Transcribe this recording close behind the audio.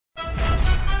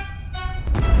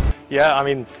Yeah, I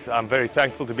mean, I'm very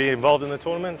thankful to be involved in the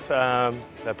tournament.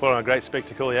 They put on a great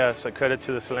spectacle, yeah, so credit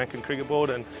to the Sri Lankan Cricket Board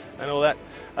and all that.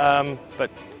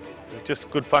 But just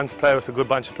good fun to play with a good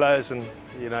bunch of players, and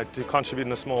to contribute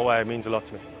in a small way, it means a lot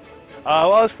to me.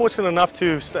 Well, I was fortunate enough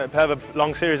to have a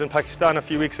long series in Pakistan a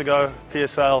few weeks ago,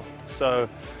 PSL, so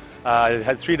I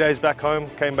had 3 days back home,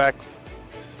 came back,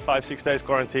 5-6 days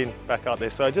quarantine, back out there.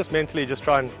 So just mentally just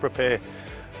try and prepare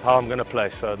how I'm going to play,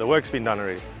 so the work's been done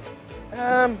already.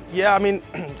 Yeah, I mean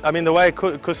the way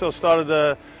Kusal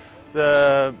started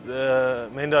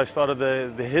Mendo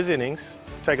started his innings,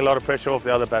 take a lot of pressure off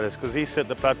the other batters because he set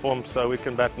the platform so we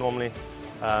can bat normally.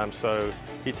 So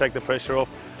he take the pressure off.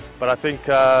 But I think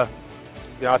I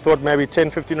thought maybe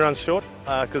 10-15 runs short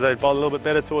because they bowled a little bit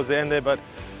better towards the end there. But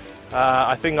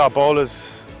I think our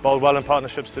bowlers bowled well in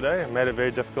partnerships today and made it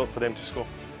very difficult for them to score.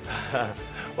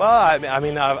 Well, I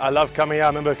mean, I love coming here. I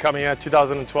remember coming here in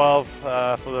 2012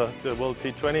 for the World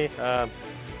T20.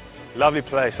 Lovely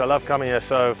place. I love coming here.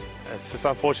 So it's just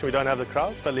unfortunate we don't have the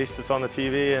crowds, but at least it's on the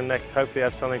TV and they hopefully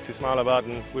have something to smile about,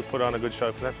 and we put on a good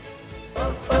show for them.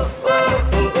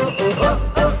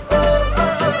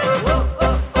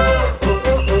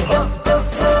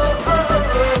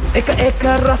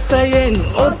 Eka rasayen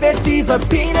opetiva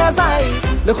pinazai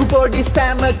laku body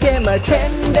sama kema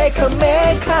trende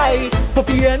kamekai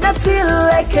popia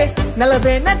natileke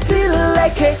nalave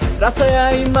natileke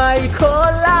rasayai mai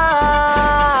cola.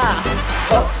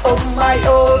 Oh my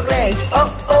orange,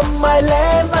 oh my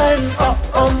lemon,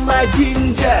 oh my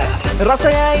ginger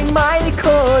rasayai mai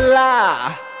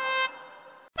cola.